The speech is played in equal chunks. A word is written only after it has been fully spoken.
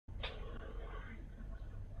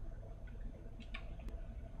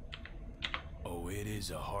It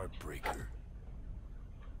is a heartbreaker.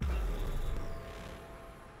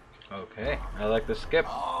 Okay, I like the skip.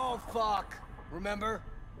 Oh, fuck. Remember?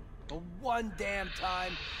 The one damn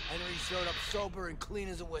time Henry showed up sober and clean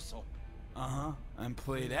as a whistle. Uh-huh, and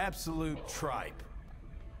played absolute tripe.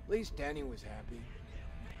 At least Danny was happy.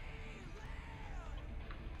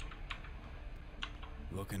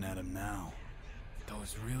 Looking at him now,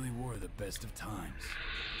 those really were the best of times.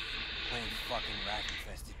 Playing fucking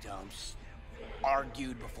rat-infested dumps.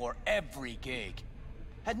 Argued before every gig.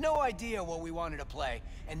 Had no idea what we wanted to play,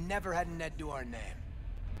 and never had an Ed to our name.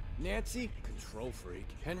 Nancy, control freak.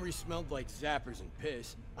 Henry smelled like zappers and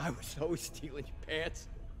piss. I was always stealing your pants.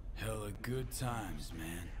 Hella good times,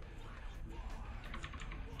 man.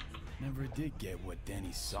 Never did get what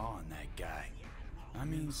Denny saw in that guy. I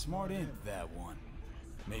mean, smart imp, that one.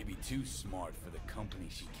 Maybe too smart for the company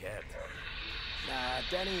she kept. Nah,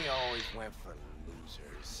 Denny always went for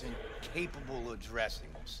losers, incapable of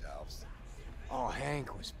dressing themselves. Oh,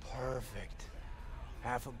 Hank was perfect.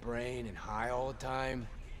 Half a brain and high all the time.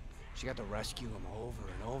 She got to rescue him over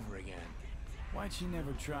and over again. Why'd she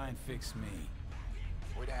never try and fix me?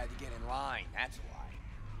 Would have had to get in line, that's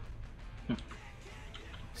why.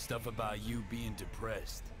 Stuff about you being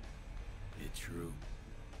depressed. It true?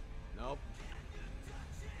 Nope.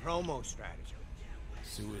 Promo strategy.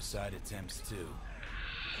 Suicide attempts too.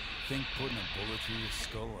 Think putting a bullet through your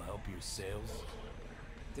skull will help your sales?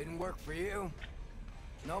 Didn't work for you.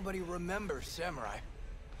 Nobody remembers Samurai.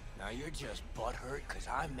 Now you're just butthurt because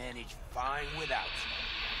I managed fine without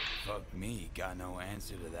you. Fuck me, got no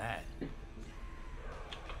answer to that.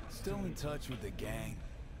 Still in touch with the gang?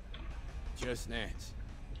 Just Nance.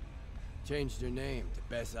 Changed her name to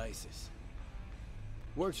Bess Isis.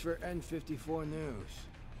 Works for N54 News.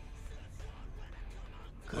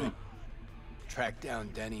 Could track down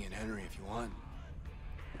Denny and Henry if you want.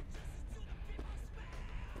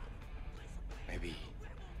 Maybe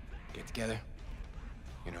get together?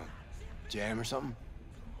 You know, jam or something?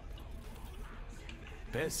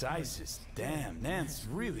 Bess Isis, damn, Nance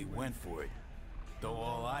really went for it. Though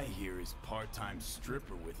all I hear is part-time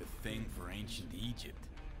stripper with a thing for ancient Egypt.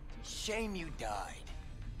 Shame you died.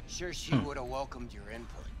 Sure she would have welcomed your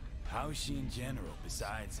input. How's she in general,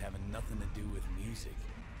 besides having nothing to do with music?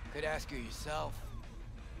 Could ask her yourself.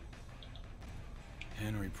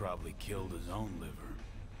 Henry probably killed his own liver.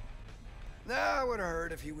 Nah, I would have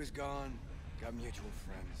heard if he was gone. Got mutual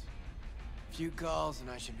friends. Few calls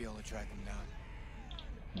and I should be able to track him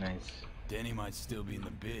down. Nice. Denny might still be in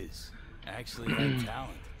the biz. Actually had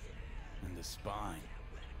talent. And the spine.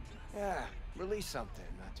 Yeah, released something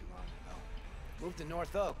not too long ago. Moved to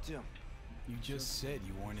North Oak, too. You just said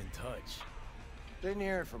you weren't in touch. Didn't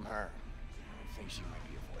hear it from her. I think she might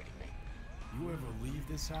be avoiding me. You ever leave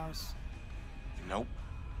this house? Nope.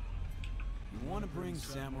 You want to bring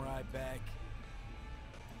Samurai back?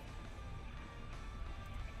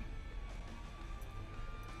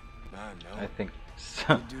 No. I think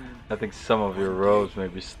some of your roads may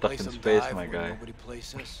be stuck in space, my guy. Nobody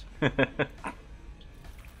plays us. I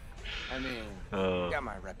mean, got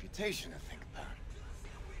my reputation to think about.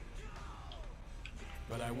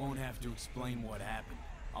 But I won't have to explain what happened.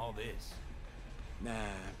 All this. Nah,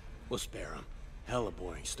 we'll spare him. Hella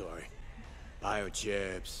boring story.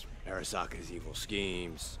 Biochips, Arasaka's evil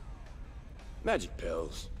schemes, magic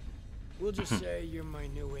pills. We'll just say you're my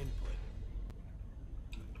new input.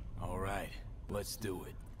 All right, let's do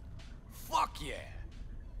it. Fuck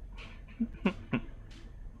yeah!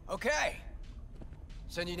 Okay.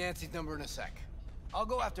 Send you Nancy's number in a sec. I'll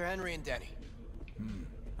go after Henry and Denny.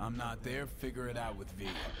 I'm not there, figure it out with V.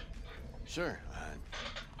 Sure.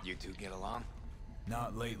 You two get along?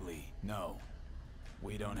 Not lately, no.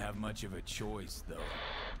 We don't have much of a choice, though.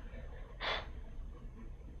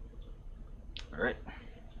 Alright.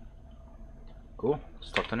 Cool.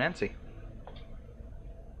 Let's talk to Nancy.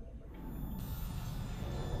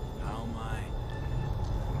 How am I?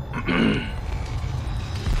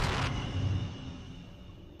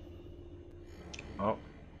 Oh.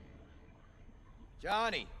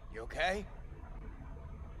 Johnny, you okay?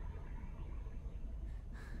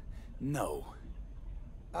 No.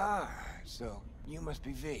 Ah, so you must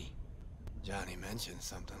be V. Johnny mentioned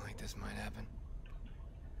something like this might happen.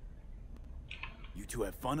 You two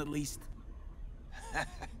have fun at least?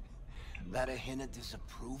 That a hint of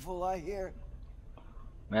disapproval, I hear?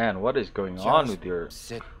 Man, what is going on with your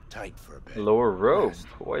sit tight for a bit. lower robe? Rest.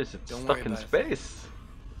 Why is it Don't stuck worry in about a space?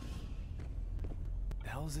 The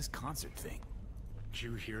hell is this concert thing? Did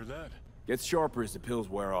you hear that? Gets sharper as the pills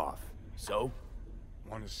wear off. So?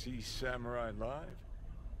 Want to see Samurai live?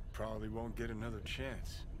 Probably won't get another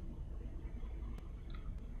chance.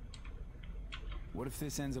 What if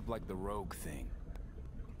this ends up like the Rogue thing?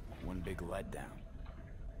 One big letdown.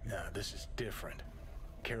 Nah, this is different.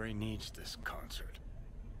 Carrie needs this concert.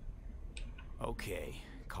 Okay,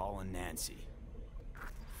 calling Nancy.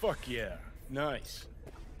 Fuck yeah, nice.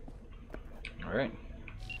 Alright.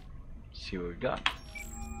 See what we got.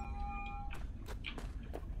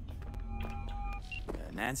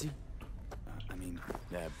 Nancy?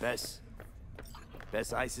 Bess?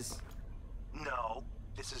 Bess Isis? No,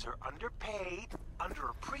 this is her underpaid,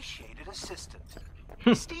 underappreciated assistant.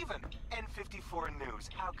 Steven, N54 News,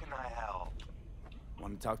 how can I help?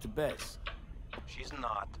 Want to talk to Bess? She's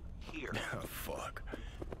not here. Oh, fuck.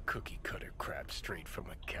 Cookie cutter crap straight from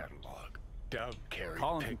a catalog. Doubt Carrie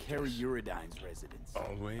Calling from picked Carrie us. Uridine's residence.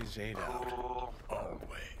 Always 8 out. Cool.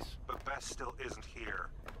 Always. But Bess still isn't here.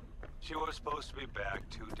 She was supposed to be back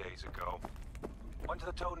 2 days ago. Went to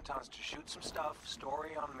the Totentowns to shoot some stuff,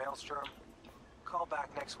 story on Maelstrom. Call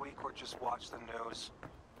back next week or just watch the news.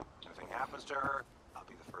 If anything happens to her, I'll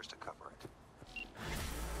be the first to cover it.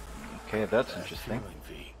 Okay, that's Bad interesting. feeling,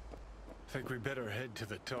 V. Think we better head to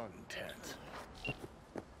the Taunton tent.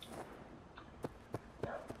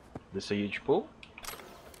 This a huge pool?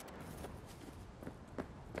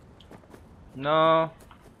 No.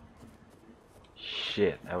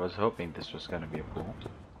 Shit, I was hoping this was gonna be a pool.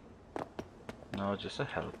 No, just a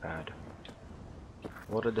helipad.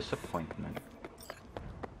 What a disappointment.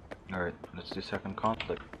 Alright, let's do second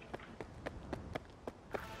conflict.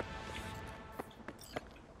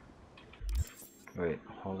 Wait,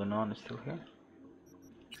 holding on is still here?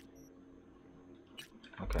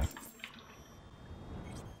 Okay.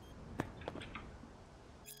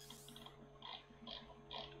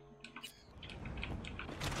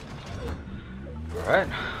 Alright,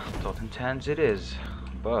 Totentowns it is,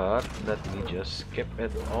 but let me just skip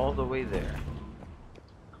it all the way there.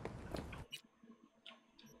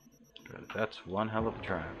 That's one hell of a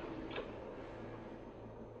drive.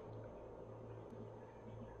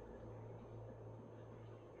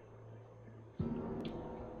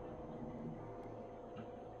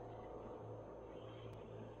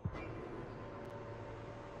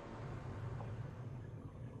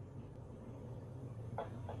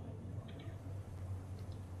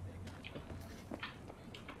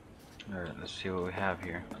 Alright, let's see what we have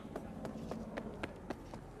here.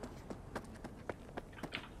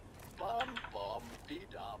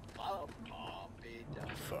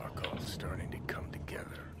 Fuck, all starting to come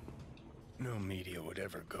together. No media would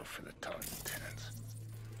ever go for the Taunton tenants.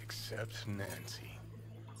 Except Nancy.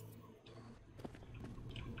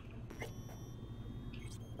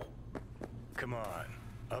 Come on,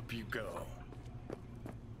 up you go.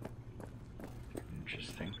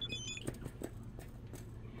 Interesting.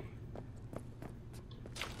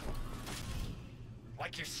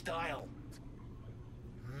 Like your style.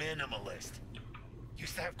 Minimalist.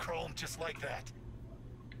 Used to have chrome just like that.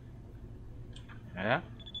 Yeah?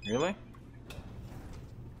 Really?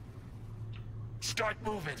 Start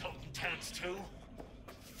moving. Totentowns too?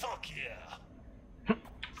 Fuck yeah.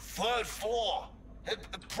 Third floor.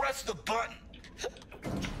 Press the button.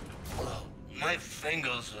 My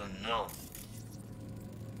fingers are numb.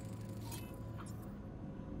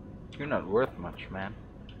 You're not worth much, man.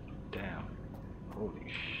 Damn.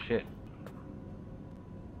 Holy shit.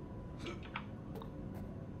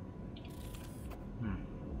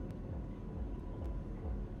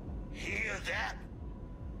 Hear that?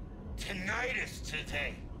 Tinnitus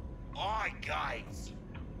today. Alright, guys.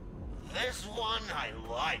 This one I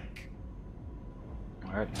like.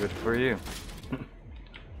 Alright, good for you.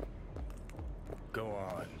 Go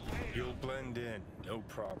on. You'll blend in, no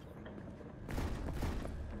problem.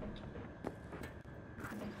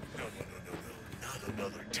 No. Not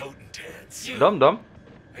another Totentowns. You Dum dum.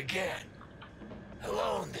 again.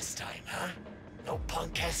 Alone this time, huh? No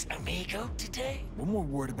punk-ass amigo today? One more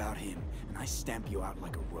word about him, and I stamp you out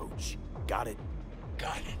like a roach. Got it?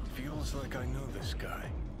 Got it. Feels like I know this guy.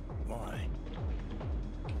 Why?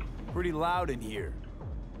 Pretty loud in here.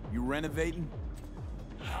 You renovating?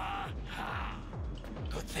 Ha ha.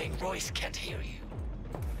 Good thing Royce can't hear you.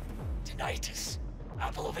 Tinnitus.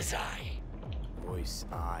 Apple of his eye. Voice,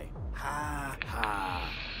 eye. Ha ha.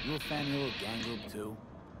 You a fan of your little gang group too?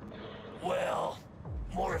 Well,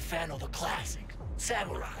 more a fan of the classic.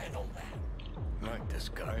 Samurai and all that. Like this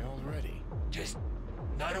guy already. Just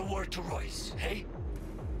not a word to Royce, hey?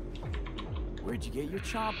 Where'd you get your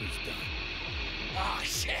choppers done? Ah,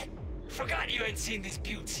 shit. Forgot you ain't seen these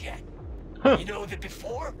buttes yet. You know the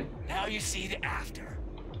before, now you see the after.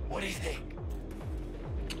 What do you think?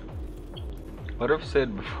 What I've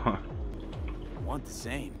said before. Want the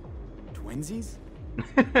same. Twinsies?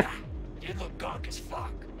 You look gawk as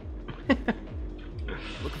fuck.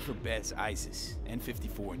 Looking for Bess ISIS,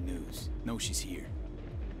 N54 News. Know she's here.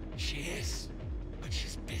 She is, but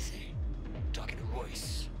she's busy. Talking to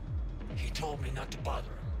Royce. He told me not to bother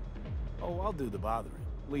him. Oh, I'll do the bothering.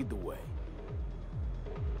 Lead the way.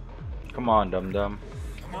 Come on, dum-dum.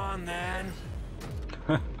 Come on, then.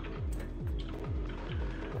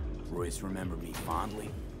 Royce remember me fondly.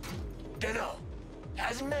 Dunno.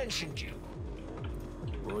 Hasn't mentioned you.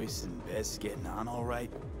 Royce and Bess getting on all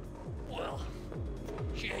right? Well,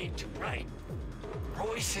 she ain't too bright.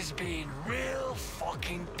 Royce is being real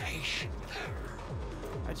fucking patient with her.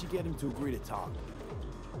 How'd you get him to agree to talk?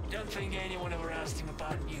 Don't think anyone ever asked him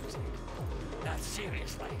about music. Not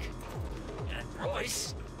serious like. And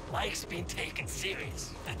Royce likes being taken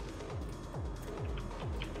serious.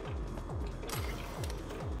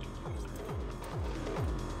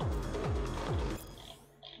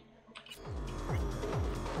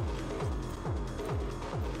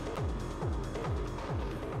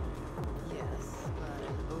 Yes, but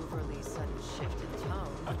an overly sudden shift in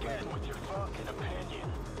tone. Again with your fucking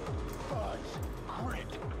opinion. Buzz,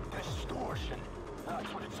 grit, distortion.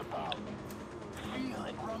 That's what it's about. Feel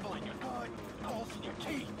it rumble in your gut, pulse in your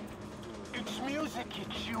teeth. It's music you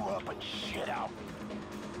chew up and shit out.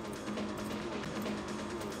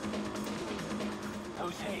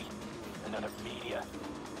 Who's he? Another media?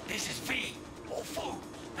 This is V. All food.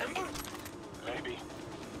 Remember? Maybe.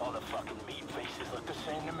 All the fucking meat faces look the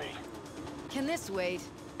same to me. Can this wait?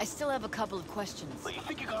 I still have a couple of questions. But you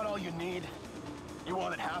think you got all you need? You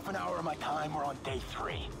wanted half an hour of my time, we're on day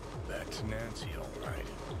 3. That's Nancy, all right.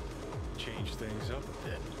 Change things up a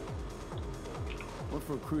bit. Went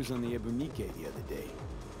for a cruise on the ImBumi the other day.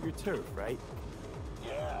 Your turf, right?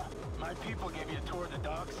 Yeah. My people gave you a tour of the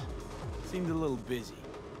docks? Seemed a little busy.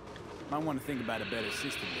 Might want to think about a better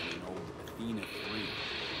system than an old Athena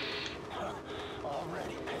 3.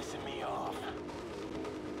 Already pissing me off.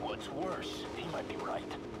 What's worse, he might be right.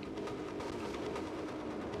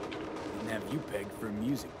 Didn't have you pegged for a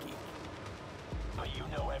music geek. But you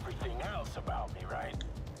know everything else about me, right?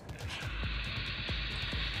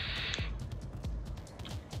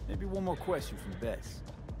 Maybe one more question from Bess.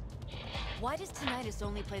 Why does Tinnitus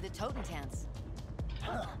only play the Totentans?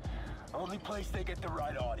 Only place they get the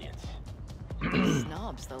right audience.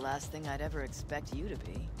 Snob's the last thing I'd ever expect you to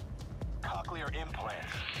be. Cochlear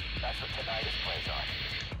implants. That's what tinnitus plays on.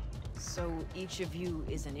 So each of you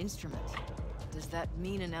is an instrument. Does that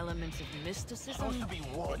mean an element of mysticism? Supposed to be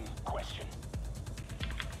one question.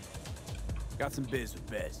 Got some biz with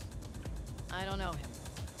Bess. I don't know him.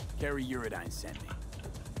 Carrie Uridine sent me.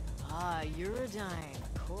 Ah, Uridine,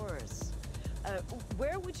 of course.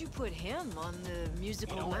 Where would you put him on the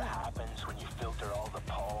musical You know what map? happens when you filter all the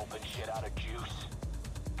pulp and shit out of juice?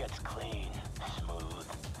 Gets clean, smooth,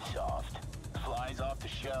 soft. Flies off the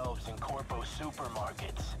shelves in Corpo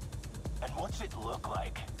supermarkets. And what's it look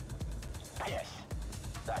like? Piss.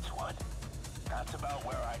 That's what. That's about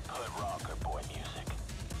where I'd put rocker boy music.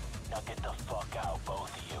 Now get the fuck out,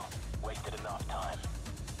 both of you. Wasted enough time.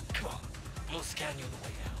 Come on. We'll scan you on the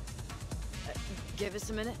way out. Give us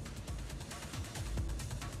a minute.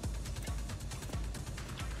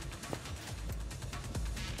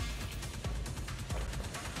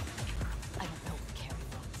 I don't know what Carrie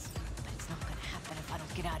wants, but it's not gonna happen if I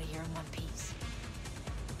don't get out of here in one piece.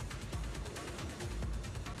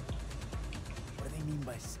 What do they mean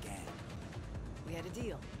by scan? We had a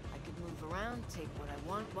deal. I could move around, take what I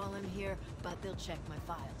want while I'm here, but they'll check my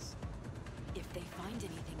files. If they find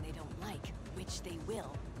anything they don't like, which they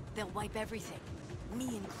will, they'll wipe everything. Me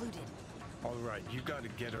included. All right, you gotta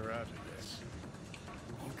get her out of this.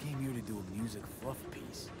 You came here to do a music fluff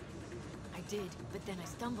piece. I did, but then I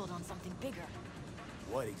stumbled on something bigger.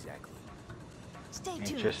 What exactly? Stay tuned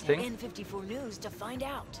to Interesting. N54 News to find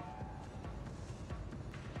out.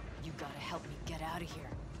 You gotta help me get out of here.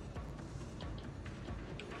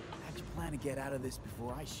 How'd you plan to get out of this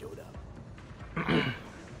before I showed up? I'd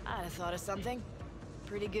have thought of something.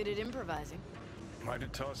 Pretty good at improvising. Might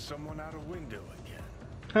have tossed someone out a window again.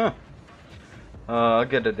 Huh. I'll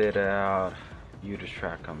get the data out. You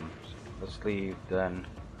distract them. Let's leave then.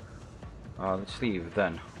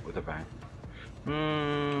 With a bang.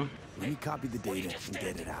 Let me copy the data and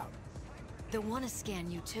get it out. They'll want to scan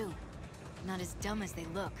you too. Not as dumb as they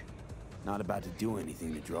look. Not about to do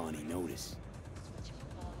anything to draw any notice.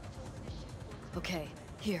 Okay,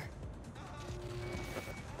 here.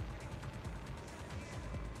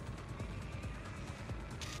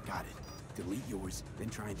 Got it. Delete yours, then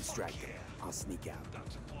try and distract them. I'll sneak out.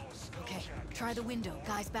 Okay, try the window,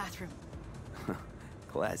 guy's bathroom.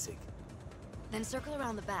 Classic. Then circle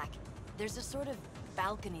around the back. There's a sort of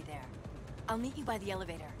balcony there. I'll meet you by the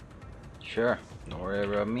elevator. Sure, don't worry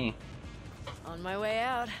about me. On my way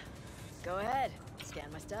out. Go ahead. Scan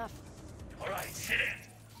my stuff. Alright, sit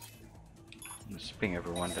in. Let's ping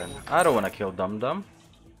everyone then. I don't want to kill Dum Dum.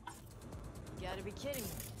 You gotta be kidding me.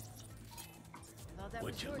 I thought that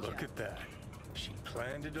Would was you your look job. at that? She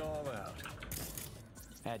planned it all out.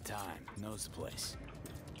 Had time, knows the place.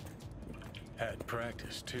 Had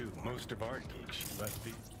practice too. Most of our gigs she left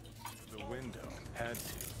the window. Had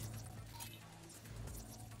to.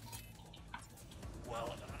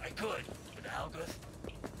 Well, I could, but Algoth.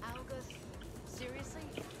 Algus? Seriously?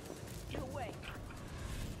 No way.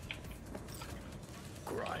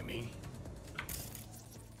 Grimy.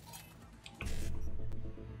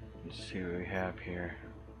 Let's see what we have here.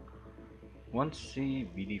 1C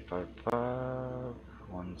BD55,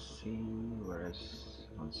 1C, whereas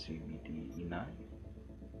 1C BD9.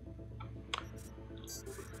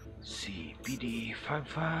 C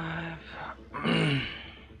BD55.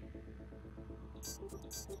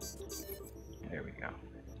 There we go.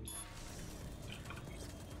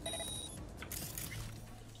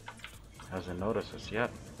 Hasn't noticed us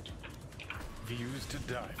yet. Views to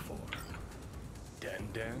die for. Den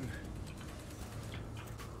Den.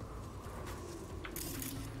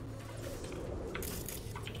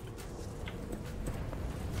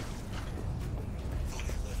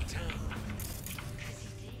 Left town.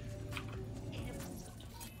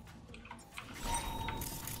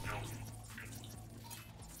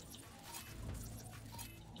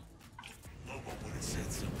 Lobo would have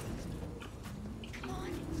said something. Come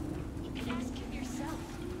on. You can ask him yourself.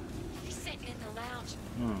 He's sitting in the lounge.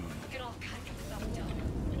 Looking all kind of fucked up.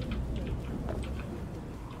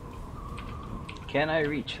 Can I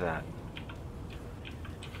reach that?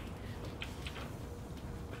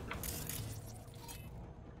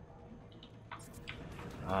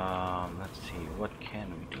 Let's see, what can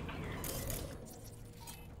we do here?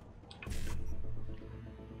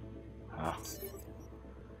 Huh.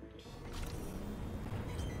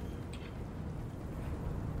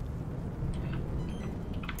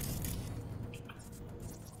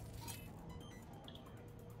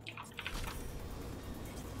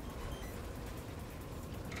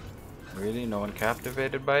 Really? No one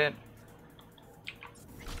captivated by it?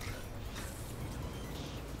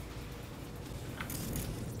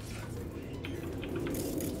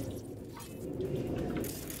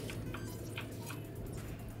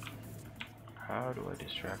 How do I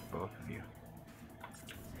distract both of you?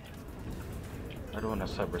 I don't want to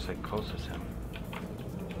cyberpsychosis him.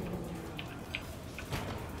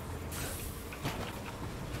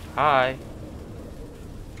 Hi.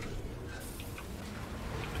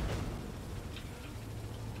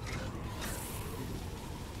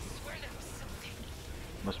 Swear there was something.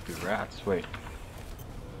 Must be rats. Wait.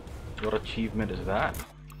 What achievement is that?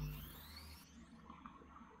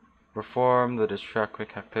 Perform the distract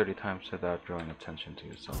quick hack 30 times without drawing attention to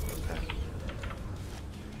yourself. Okay.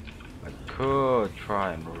 I could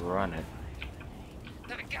try and run it.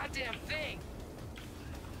 Not a goddamn thing.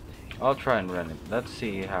 I'll try and run it. Let's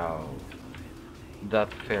see how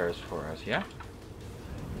that fares for us, yeah?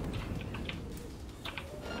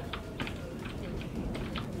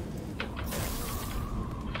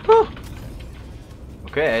 Whew.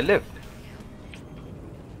 Okay, I lived.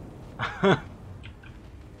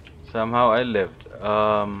 Somehow I lived.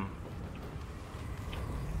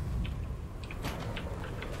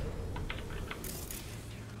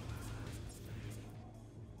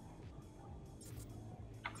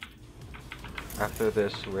 After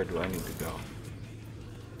this, where do I need to go?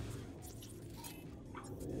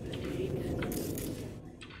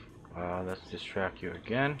 Let's distract you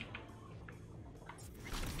again.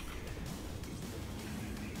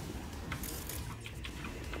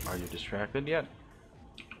 Are you distracted yet?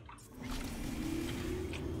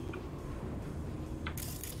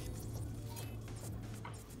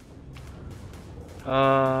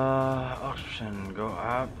 Option, go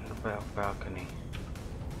out the balcony.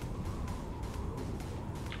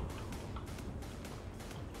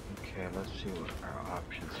 Okay, let's see what our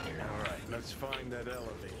options here. Alright, let's find that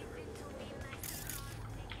elevator.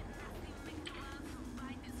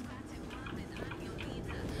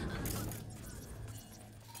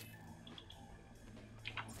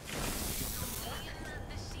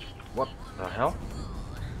 What the hell?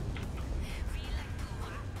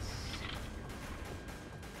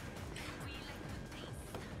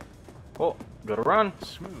 Oh, gotta run.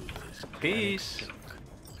 Smooth as Peace.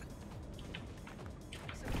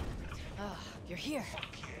 Ugh, you're here.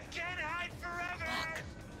 Can't hide forever! Fuck.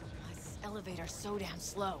 This elevator's so damn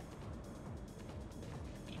slow.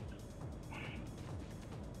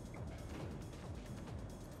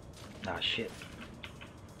 Ah, shit.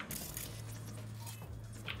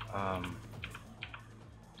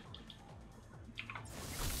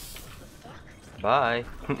 Bye.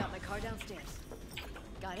 Got my car downstairs.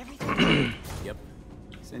 Got everything? Yep.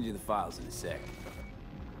 Send you the files in a sec.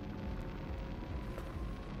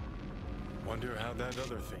 Wonder how that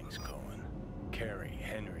other thing's going. Carrie,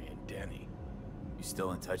 Henry, and Denny. You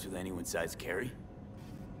still in touch with anyone besides Carrie?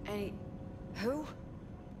 Any... who?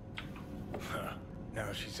 Huh.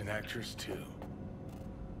 Now she's an actress too.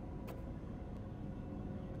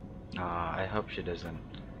 I hope she doesn't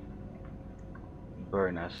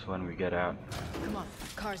burn us when we get out. Come on,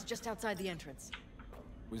 car's just outside the entrance.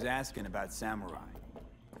 Was asking about Samurai.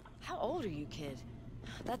 How old are you, kid?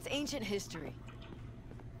 That's ancient history.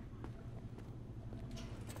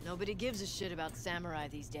 Nobody gives a shit about samurai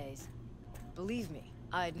these days. Believe me,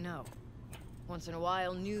 I'd know. Once in a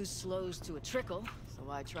while, news slows to a trickle, so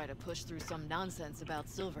I try to push through some nonsense about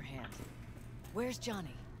Silverhand. Where's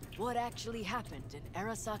Johnny? What actually happened in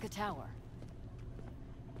Arasaka Tower?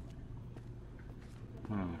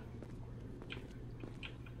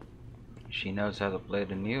 She knows how to play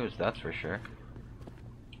the news, that's for sure.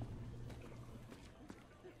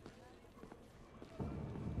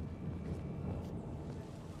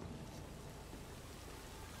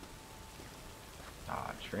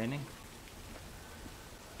 Training?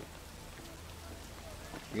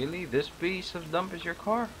 Really? This piece of dump is your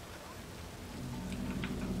car?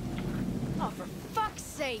 Oh, for fuck's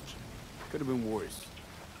sake! Could have been worse.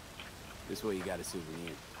 This way you got a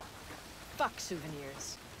souvenir. Fuck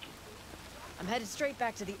souvenirs. I'm headed straight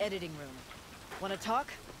back to the editing room. Wanna talk?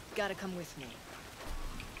 Gotta come with me.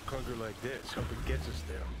 Clunker like this, hope it gets us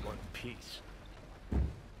there in one piece.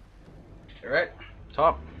 Alright,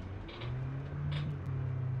 top.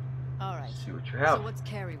 Alright. See what you have. So what's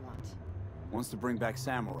Carrie want? Wants to bring back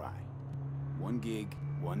Samurai. 1 gig,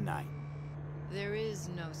 1 night. There is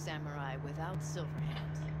no samurai without Silverhand.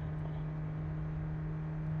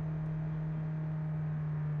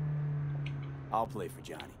 I'll play for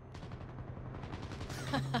Johnny.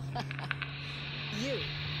 You.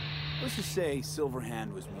 Let's just say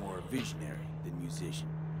Silverhand was more visionary than musician.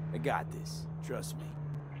 I got this. Trust me.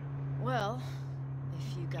 Well,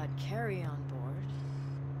 if you got Carrie on board,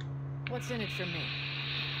 what's in it for me?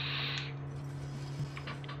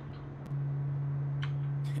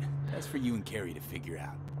 That's for you and Carrie to figure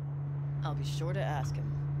out. I'll be sure to ask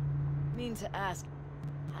him. Mean to ask,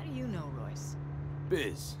 how do you know Royce?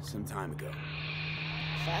 Biz, some time ago.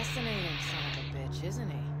 Fascinating son of a bitch, isn't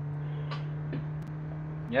he?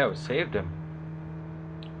 Yeah, we saved him.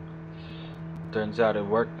 Turns out it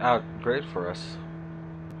worked out great for us.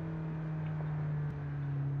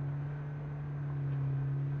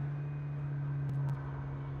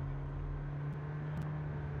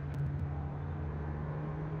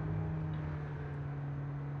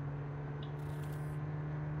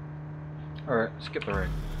 Alright, skip the ring.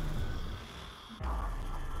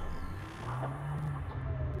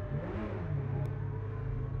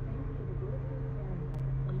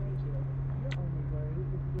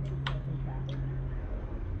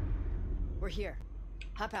 We're here.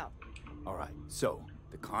 Hop out. All right, so,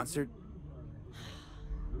 the concert?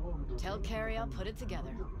 Tell Carrie I'll put it together.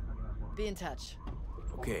 Be in touch.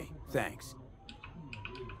 Okay, thanks.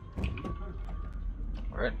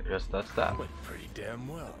 Alright, I guess that's that. Went pretty damn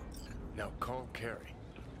well. Now call Carrie.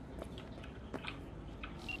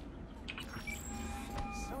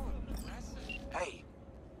 Hey,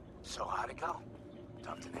 so how'd it go?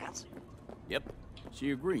 Talk to Nance? Yep,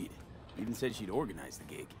 she agreed. Even said she'd organize the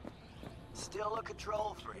gig. Still a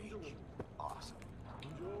control freak. Awesome.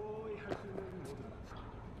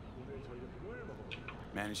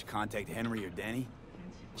 Managed to contact Henry or Danny?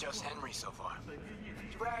 Just Henry so far.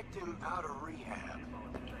 Dragged him out of rehab.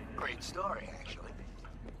 Great story, actually.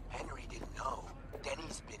 Henry didn't know.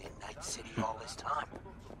 Denny's been in Night City all this time.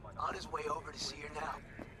 On his way over to see her now.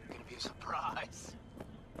 Gonna be a surprise.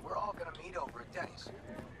 We're all gonna meet over at Denny's.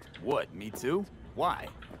 What, me too? Why?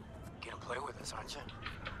 Gonna play with us, aren't you?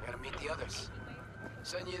 Gotta meet the others.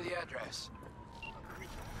 Send you the address.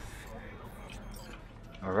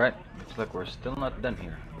 Alright, looks like we're still not done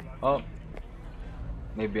here. Oh,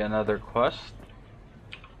 maybe another quest?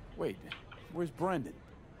 Wait, where's Brendan?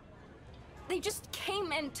 They just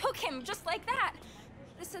came and took him just like that.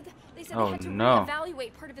 They said Oh, they had to no.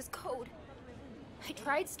 reevaluate part of his code. I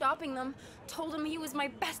tried stopping them, told him he was my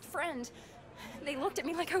best friend. They looked at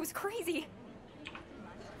me like I was crazy. If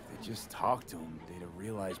they just talked to him, they'd have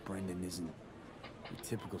realized Brendan isn't your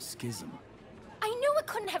typical schism. I knew it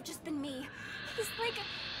couldn't have just been me. He's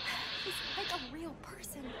like a real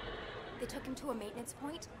person. They took him to a maintenance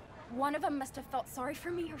point. One of them must have felt sorry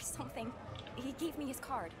for me or something. He gave me his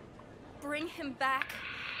card. Bring him back.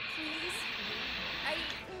 please. I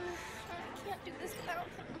can't do this without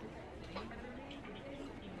him.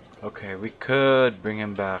 Okay, we could bring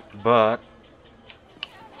him back, but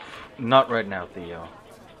not right now, Theo.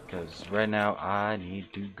 Because right now I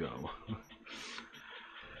need to go.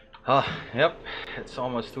 Yep, it's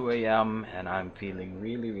almost 2 a.m. and I'm feeling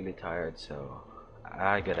really tired, so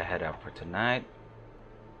I gotta head out for tonight.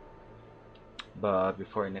 But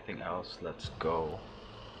before anything else, let's go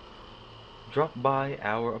drop by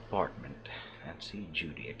our apartment and see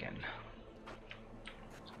Judy again.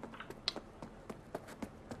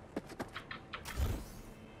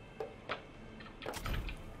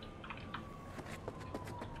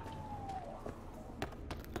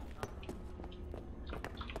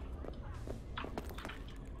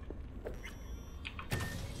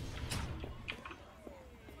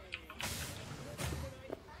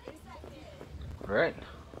 Right.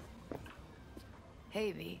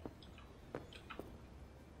 Hey, V.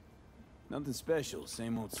 Nothing special,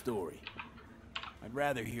 same old story. I'd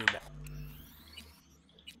rather hear about...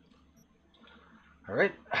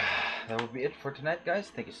 Alright, that will be it for tonight,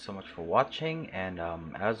 guys. Thank you so much for watching, and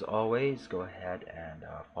as always, go ahead and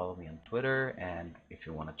follow me on Twitter, and if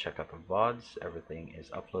you want to check out the VODs, everything is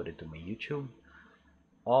uploaded to my YouTube,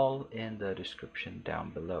 all in the description down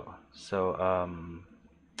below. So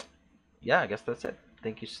yeah, I guess that's it.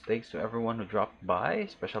 Thanks to everyone who dropped by.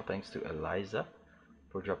 Special thanks to Eliza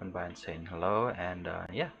for dropping by and saying hello, and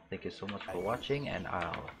yeah, thank you so much for watching, and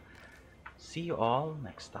I'll see you all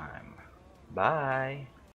next time. Bye.